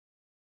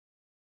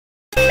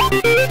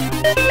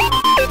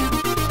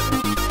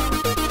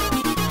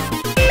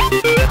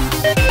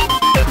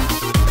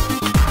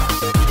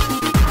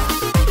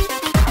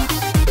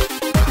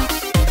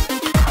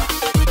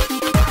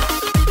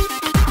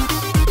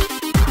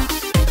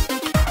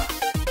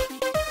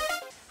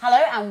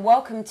and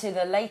welcome to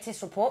the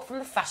latest report from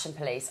the Fashion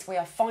Police. We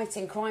are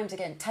fighting crimes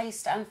against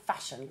taste and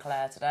fashion,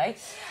 Claire, today.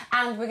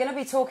 And we're going to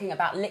be talking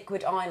about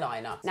liquid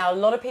eyeliner. Now, a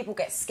lot of people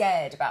get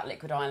scared about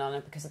liquid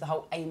eyeliner because of the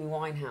whole Amy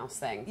Winehouse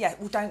thing. Yeah,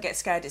 well, don't get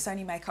scared. It's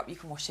only makeup, you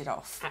can wash it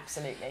off.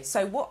 Absolutely.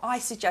 So what I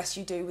suggest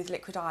you do with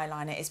liquid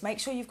eyeliner is make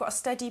sure you've got a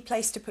steady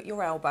place to put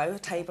your elbow, a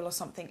table or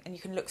something, and you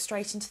can look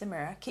straight into the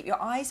mirror. Keep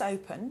your eyes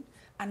open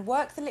and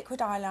work the liquid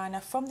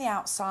eyeliner from the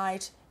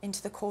outside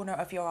into the corner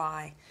of your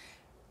eye.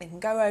 You can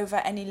go over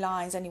any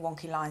lines, any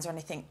wonky lines or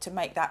anything to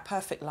make that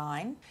perfect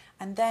line.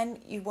 And then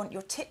you want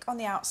your tick on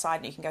the outside,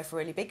 and you can go for a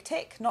really big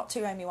tick, not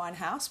too Amy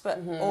Winehouse, but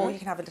or you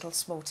can have a little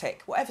small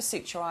tick, whatever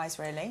suits your eyes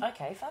really.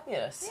 Okay,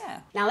 fabulous.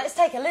 Yeah. Now let's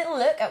take a little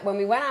look at when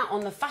we went out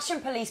on the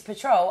Fashion Police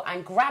patrol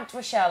and grabbed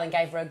Rochelle and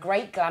gave her a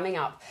great glamming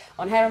up.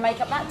 On hair and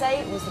makeup that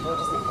day was the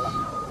gorgeous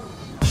Nicola.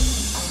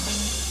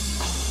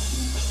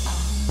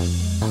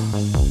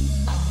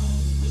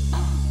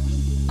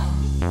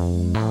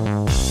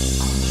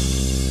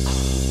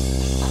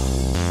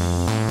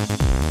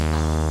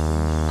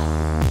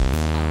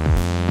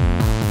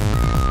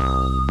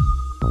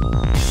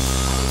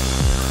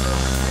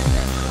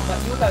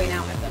 Going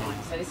out of the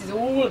night, so this is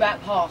all about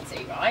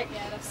party, right?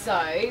 Yeah,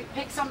 so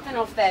pick something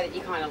off there that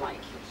you kind of like.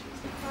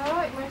 I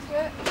like most of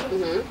it.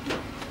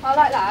 I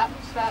like that,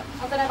 but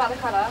I don't know about the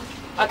colour.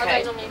 Okay.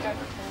 I don't normally go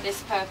for it.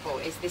 This purple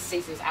is this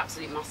season's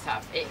absolute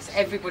must-have. It's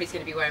everybody's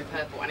going to be wearing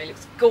purple, and it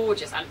looks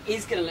gorgeous and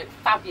is going to look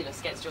fabulous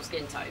against your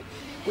skin tone.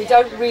 We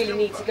don't really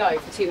need to go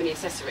for too many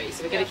accessories,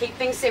 so we're going to keep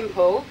things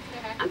simple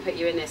and put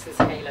you in this and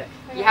see how you look.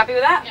 You happy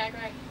with that? Yeah,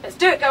 great. Let's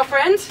do it,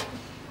 girlfriend.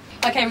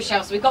 Okay,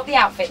 Rochelle, so we've got the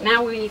outfit.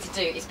 Now what we need to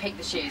do is pick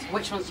the shoes.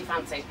 Which ones do you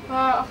fancy?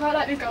 I quite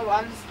like these gold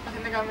ones. I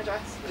think they go on my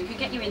dress. We could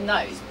get you in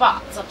those,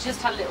 but I've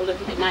just had a little look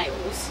at the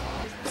nails.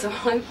 So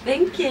I'm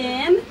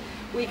thinking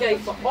we go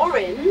for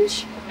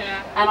orange,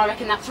 and I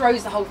reckon that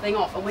throws the whole thing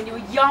off. And when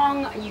you're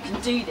young, you can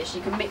do this.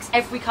 You can mix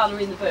every colour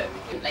in the book.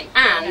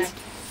 And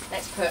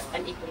let's put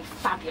an equally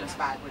fabulous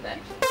bag with it.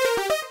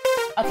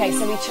 Okay,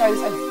 so we chose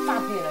a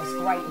fabulous,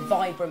 great,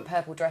 vibrant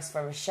purple dress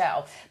for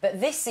Rochelle.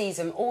 But this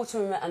season,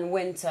 autumn and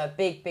winter,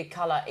 big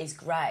colour is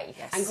grey.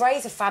 Yes. And grey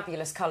is a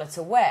fabulous colour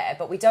to wear,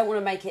 but we don't want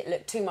to make it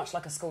look too much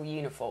like a school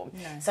uniform.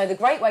 No. So the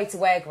great way to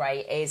wear grey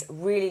is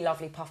really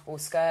lovely puffball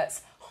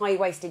skirts,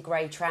 high-waisted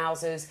grey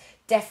trousers.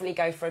 Definitely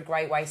go for a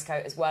grey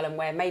waistcoat as well, and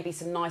wear maybe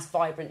some nice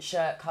vibrant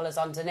shirt colours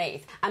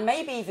underneath, and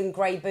maybe even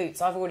grey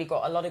boots. I've already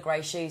got a lot of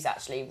grey shoes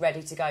actually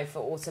ready to go for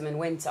autumn and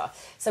winter.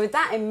 So with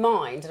that in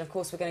mind, and of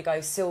course we're going to go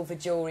silver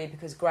jewellery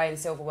because grey and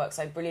silver work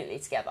so brilliantly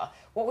together,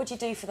 what would you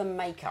do for the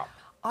makeup?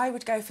 I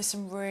would go for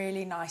some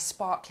really nice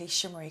sparkly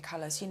shimmery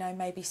colours, you know,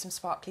 maybe some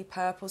sparkly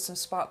purples, some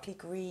sparkly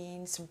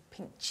greens, some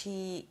pink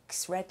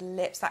cheeks, red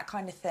lips, that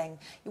kind of thing.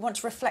 You want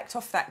to reflect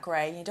off that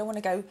grey. You don't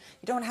want to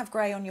have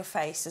grey on your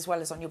face as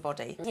well as on your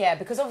body. Yeah,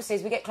 because obviously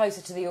as we get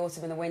closer to the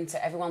autumn and the winter,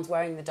 everyone's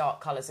wearing the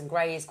dark colours and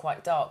grey is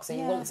quite dark, so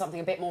you want something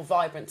a bit more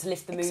vibrant to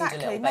lift the mood a little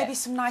bit. Maybe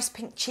some nice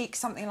pink cheeks,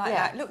 something like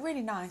that. Look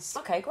really nice.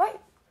 Okay, great.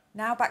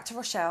 Now back to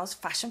Rochelle's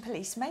Fashion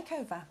Police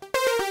makeover.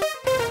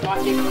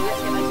 Right, Nicola,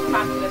 let's get those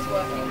fabulous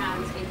working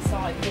hands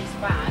inside this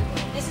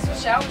bag. This is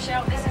Rochelle.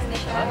 Rochelle, this is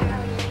Nicola.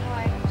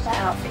 That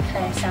outfit,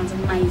 Claire, sounds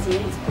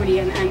amazing. It's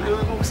brilliant, and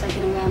I'm also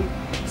going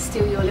to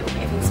steal your little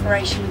bit of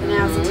inspiration with the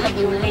nails and take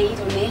your lead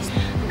on this.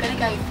 I'm going to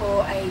go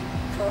for a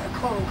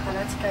coral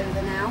colour to go with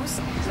the nails.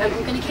 So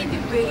I'm going to keep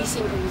it really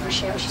simple with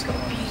Rochelle. She's got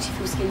a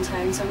beautiful skin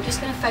tone, so I'm just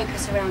going to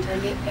focus around her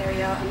lip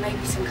area and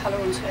maybe some colour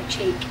onto her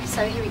cheek.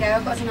 So here we go.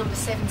 I've got the number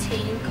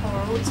 17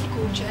 coral. It's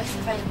gorgeous,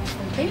 available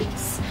from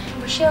Boots.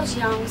 Rochelle's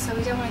young, so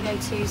we don't want to go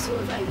too sort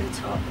of over the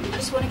top. We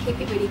just want to keep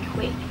it really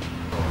quick.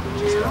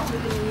 Now we're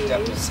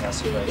going to use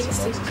the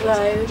Instant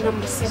Glow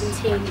number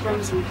 17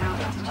 bronzing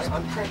powder.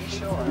 I'm pretty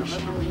sure.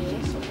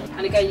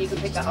 And again, you can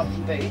pick that up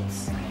from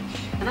Boots.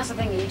 And that's the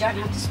thing, you don't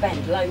have to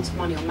spend loads of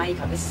money on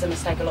makeup. This is a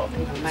mistake a lot of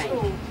people make.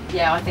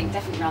 Yeah, I think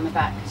definitely around the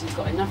back, because you've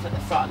got enough at the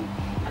front.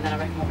 And then I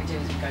reckon what we do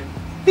is we go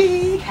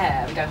big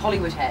hair, we go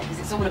Hollywood hair, because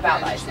it's all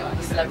about that, isn't it? All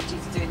the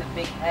celebrities are doing the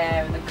big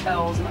hair and the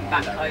curls and the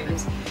back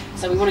combs.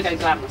 So we want to go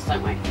glamorous,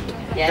 don't we?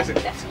 Yeah,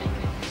 definitely.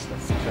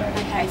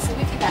 Okay, so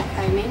with your back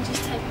combing,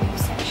 just take little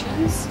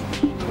sections,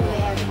 pull the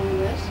hair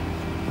forward.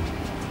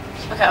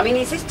 Okay, I mean,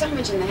 is this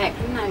damaging the hair?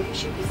 No, it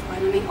should be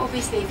fine. I mean,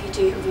 obviously if you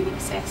do it with an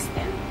excess,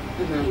 then,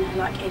 you know,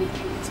 like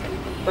anything, it's going to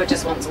be... But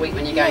just once a week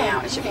when you're going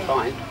out, it should be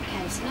fine.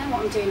 Okay, so now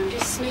what I'm doing, I'm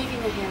just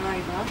smoothing the hair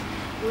over,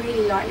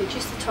 really lightly,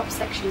 just the top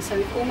section, so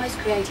we've almost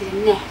created a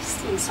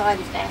nest inside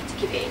of there to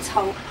give it its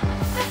hold.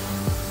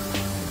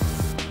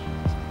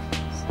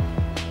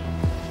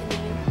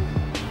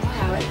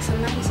 Wow, it looks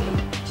amazing.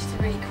 Just a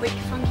really quick,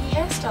 funky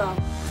hairstyle.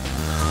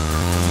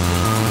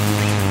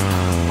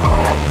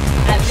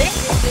 And this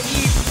is the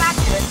new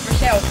fabulous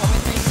Rochelle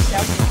coming through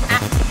Rochelle. She's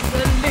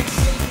absolutely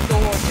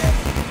gorgeous.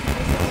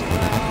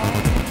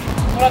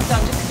 What I've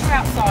done, just because we're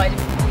outside and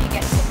before you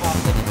get to the park,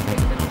 I just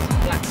picked them up some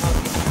black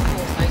pumpkins and of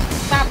course those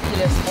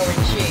fabulous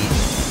orange shoes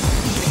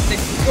with the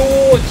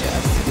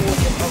gorgeous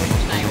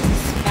orange nails.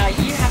 Now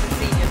you haven't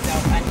seen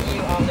yourself and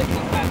you are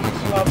looking fabulous.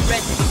 You are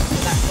ready for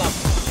that club.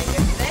 Are you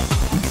ready for this?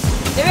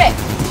 Do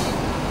it!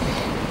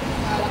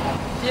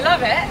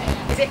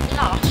 it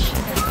lush?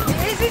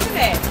 It is, isn't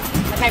it?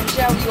 Okay,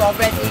 Rochelle, you are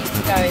ready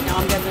to go. Now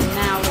I'm going to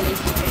now release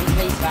you from the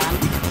police van.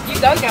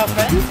 You go,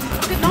 girlfriend.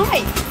 Good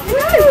night.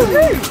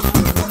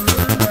 Woo!